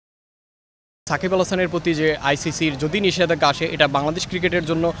সাকিব আল হাসানের প্রতি যে আইসিসির যদি নিষেধাজ্ঞা আসে, এটা বাংলাদেশ ক্রিকেটের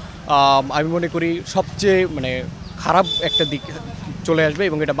জন্য আমি মনে করি সবচেয়ে খারাপ একটা দিক চলে আসবে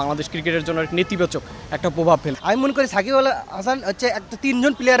এবং এটা বাংলাদেশ ক্রিকেটের জন্য নেতিবাচক একটা প্রভাব ফেলবে। আমি মনে করি সাকিব আল হাসান হচ্ছে একটা 3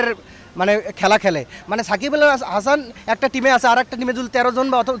 জন প্লেয়ারের খেলা খেলে, সাকিব আল হাসান একটা টিমে আছে, আর একটা টিমে যদি 13 জন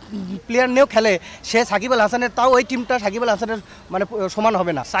বা অত প্লেয়ার নিয়েও খেলে, সে সাকিব আল হাসানের, তাও ওই টিমটা সাকিব আল হাসানের সমান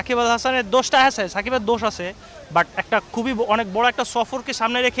হবে না। সাকিব আল হাসানের দোষটা আছে, সাকিবের দোষ আছে, বাট একটা খুবই অনেক বড় একটা সফরকে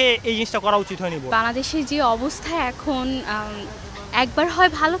সামনে রেখে এই জিনিসটা করা উচিত হয়নি। বাংলাদেশের যে অবস্থা এখন, একবার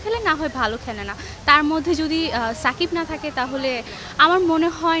হয় ভালো খেলে, না হয় ভালো খেলে না, তার মধ্যে যদি সাকিব না থাকে তাহলে আমার মনে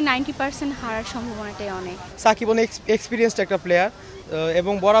হয় 90% হারার সম্ভাবনাটাই অনেক। সাকিব অনেক এক্সপিরিয়েন্সড একটা প্লেয়ার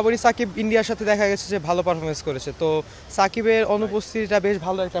এবং বরাবরই সাকিব ইন্ডিয়ার সাথে দেখা গেছে যে ভালো পারফরমেন্স করেছে, তো সাকিবের অনুপস্থিতিটা বেশ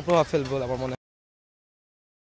ভালো একটা প্রভাব ফেলবে আমার মনে হয়।